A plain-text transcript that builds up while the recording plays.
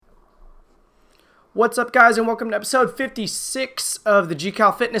What's up, guys, and welcome to episode 56 of the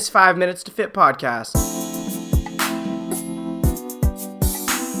GCal Fitness 5 Minutes to Fit podcast.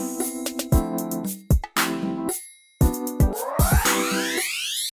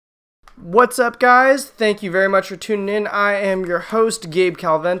 What's up, guys? Thank you very much for tuning in. I am your host, Gabe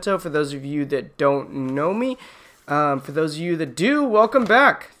Calvento, for those of you that don't know me. For those of you that do, welcome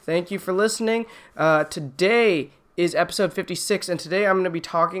back. Thank you for listening. Today is episode 56, and today I'm going to be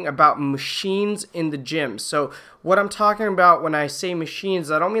talking about machines in the gym. So what I'm talking about when I say machines,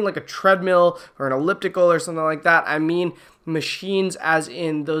 I don't mean like a treadmill or an elliptical or something like that. I mean machines as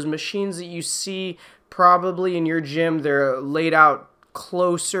in those machines that you see probably in your gym. They're laid out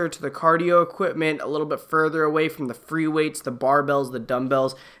closer to the cardio equipment, a little bit further away from the free weights, the barbells, the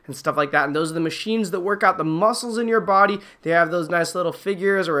dumbbells, and stuff like that. And those are the machines that work out the muscles in your body. They have those nice little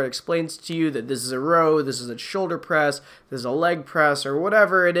figures where it explains to you that this is a row, this is a shoulder press, this is a leg press, or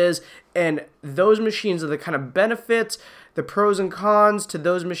whatever it is. And those machines are the kind of benefits, the pros and cons to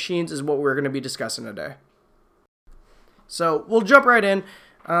those machines is what we're going to be discussing today. So we'll jump right in.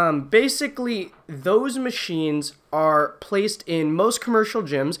 Basically, those machines are placed in most commercial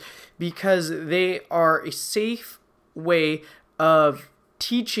gyms because they are a safe way of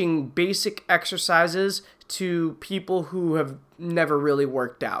teaching basic exercises to people who have never really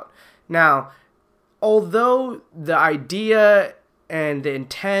worked out. Now, although the idea and the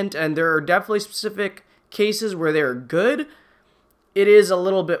intent, and there are definitely specific cases where they're good, it is a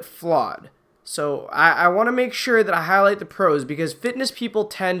little bit flawed. So I want to make sure that I highlight the pros because fitness people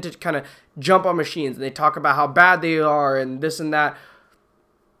tend to kind of jump on machines and they talk about how bad they are and this and that.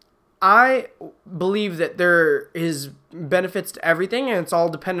 I believe that there is benefits to everything and it's all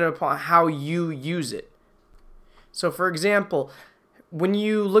dependent upon how you use it. So for example, when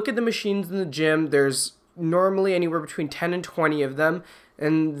you look at the machines in the gym, there's normally anywhere between 10 and 20 of them,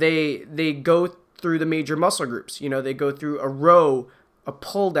 and they go through the major muscle groups. You know, they go through a row, a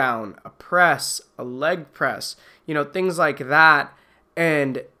pull down, a press, a leg press, things like that.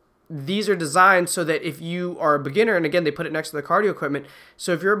 And these are designed so that if you are a beginner, and again, they put it next to the cardio equipment.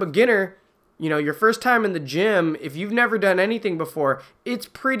 So if you're a beginner, your first time in the gym, if you've never done anything before, it's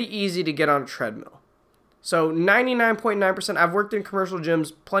pretty easy to get on a treadmill. So 99.9%, I've worked in commercial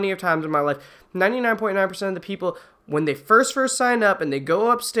gyms plenty of times in my life. 99.9% of the people, when they first sign up and they go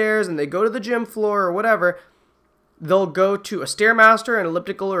upstairs and they go to the gym floor or whatever, they'll go to a Stairmaster, an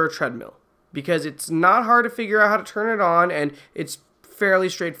elliptical, or a treadmill because it's not hard to figure out how to turn it on and it's fairly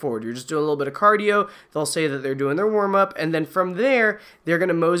straightforward. You're just doing a little bit of cardio. They'll say that they're doing their warm-up, and then from there, they're going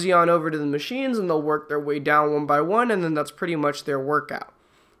to mosey on over to the machines and they'll work their way down one by one, and then that's pretty much their workout.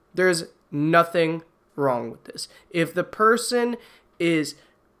 There's nothing wrong with this. If the person is,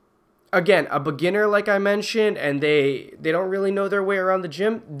 again, a beginner like I mentioned, and they don't really know their way around the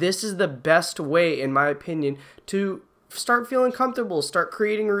gym, this is the best way, in my opinion, to start feeling comfortable, start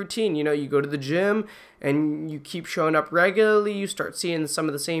creating a routine. You go to the gym and you keep showing up regularly, you start seeing some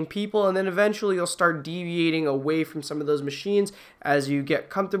of the same people, and then eventually you'll start deviating away from some of those machines as you get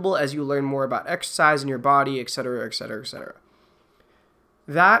comfortable, as you learn more about exercise in your body, etc., etc., etc.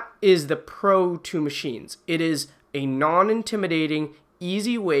 That is the pro to machines. It is a non-intimidating,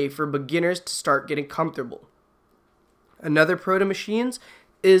 easy way for beginners to start getting comfortable. Another pro to machines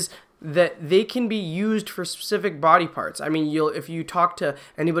is that they can be used for specific body parts. I mean, if you talk to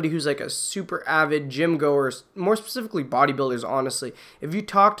anybody who's like a super avid gym goer, more specifically bodybuilders, honestly, if you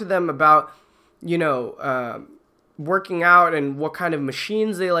talk to them about, working out and what kind of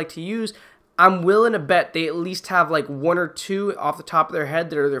machines they like to use, I'm willing to bet they at least have like one or two off the top of their head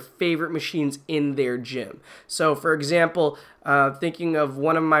that are their favorite machines in their gym. So for example, thinking of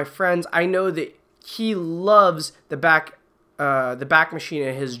one of my friends, I know that he loves the back machine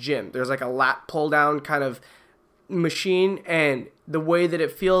in his gym. There's like a lat pull down kind of machine, and the way that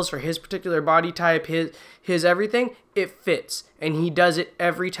it feels for his particular body type, his everything, it fits. And he does it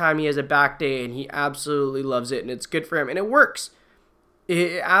every time he has a back day, and he absolutely loves it, and it's good for him, and it works.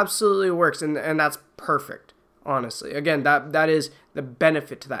 It absolutely works, and that's perfect, honestly. Again, that is the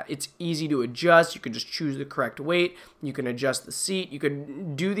benefit to that. It's easy to adjust. You can just choose the correct weight. You can adjust the seat. You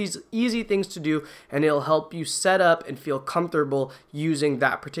can do these easy things to do, and it'll help you set up and feel comfortable using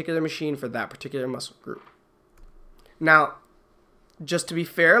that particular machine for that particular muscle group. Now, just to be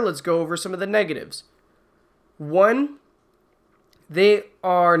fair, let's go over some of the negatives. One, they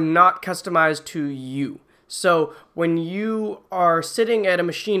are not customized to you. So when you are sitting at a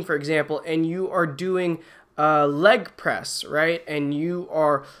machine, for example, and you are doing a leg press, right? And you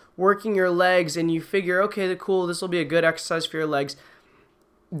are working your legs and you figure, okay, cool, this will be a good exercise for your legs.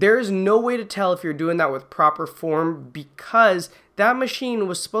 There is no way to tell if you're doing that with proper form because that machine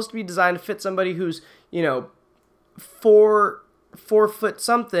was supposed to be designed to fit somebody who's, 4 foot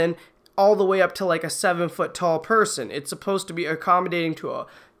something all the way up to like a 7 foot tall person. It's supposed to be accommodating to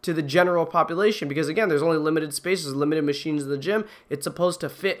the general population because, again, there's only limited spaces, limited machines in the gym. It's supposed to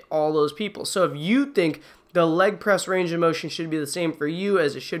fit all those people. So if you think the leg press range of motion should be the same for you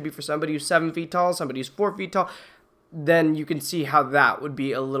as it should be for somebody who's 7 feet tall, somebody who's 4 feet tall, then you can see how that would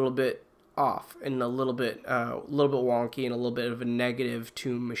be a little bit off and a little bit wonky and a little bit of a negative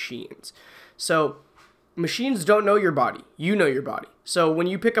to machines. So machines don't know your body. You know your body. So when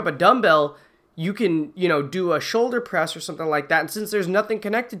you pick up a dumbbell, you can, do a shoulder press or something like that. And since there's nothing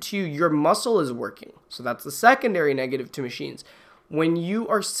connected to you, your muscle is working. So that's the secondary negative to machines. When you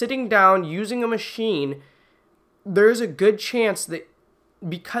are sitting down using a machine, there's a good chance that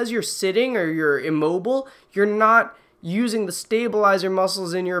because you're sitting or you're immobile, you're not using the stabilizer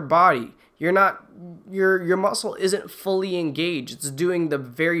muscles in your body. Your muscle isn't fully engaged. It's doing the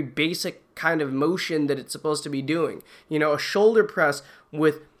very basic kind of motion that it's supposed to be doing. A shoulder press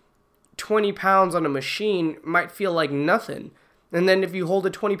with 20 pounds on a machine might feel like nothing. And then if you hold a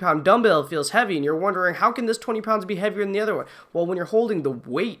 20-pound dumbbell, it feels heavy, and you're wondering, how can this 20 pounds be heavier than the other one? Well, when you're holding the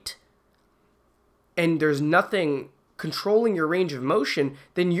weight and there's nothing controlling your range of motion,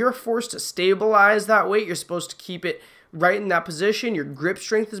 then you're forced to stabilize that weight. You're supposed to keep it right in that position. Your grip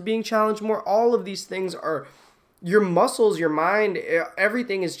strength is being challenged more. All of these things are your muscles, your mind,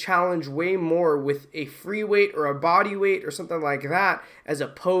 everything is challenged way more with a free weight or a body weight or something like that as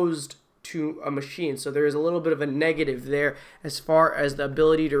opposed to a machine. So there is a little bit of a negative there as far as the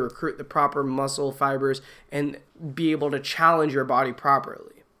ability to recruit the proper muscle fibers and be able to challenge your body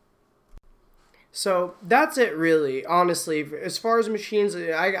properly. So that's it really, honestly. As far as machines,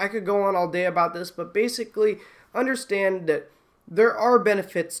 I could go on all day about this, but basically understand that there are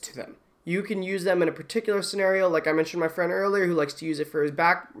benefits to them. You can use them in a particular scenario, like I mentioned my friend earlier who likes to use it for his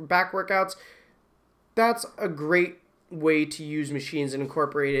back workouts. That's a great way to use machines and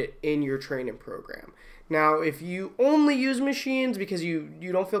incorporate it in your training program. Now, if you only use machines because you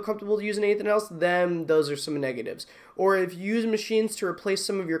don't feel comfortable using anything else, then those are some negatives. Or if you use machines to replace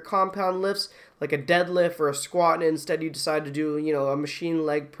some of your compound lifts, like a deadlift or a squat, and instead you decide to do, a machine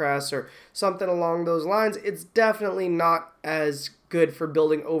leg press or something along those lines, it's definitely not as good for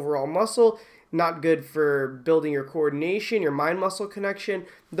building overall muscle, not good for building your coordination, your mind-muscle connection,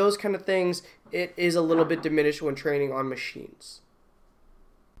 those kind of things. It is a little bit diminished when training on machines.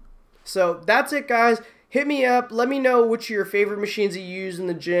 So that's it, guys. Hit me up. Let me know which of your favorite machines you use in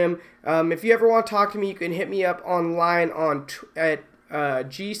the gym. If you ever want to talk to me, you can hit me up online at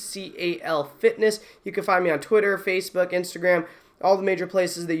GCAL Fitness. You can find me on Twitter, Facebook, Instagram, all the major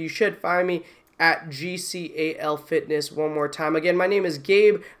places that you should find me at GCAL Fitness. One more time. Again, my name is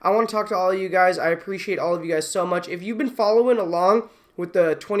Gabe. I want to talk to all of you guys. I appreciate all of you guys so much. If you've been following along with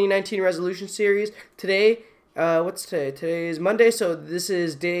the 2019 resolution series, today, what's today? Today is Monday, so this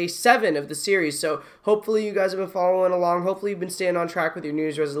is day 7 of the series. So hopefully you guys have been following along. Hopefully you've been staying on track with your New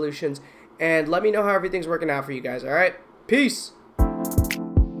Year's resolutions. And let me know how everything's working out for you guys, all right? Peace!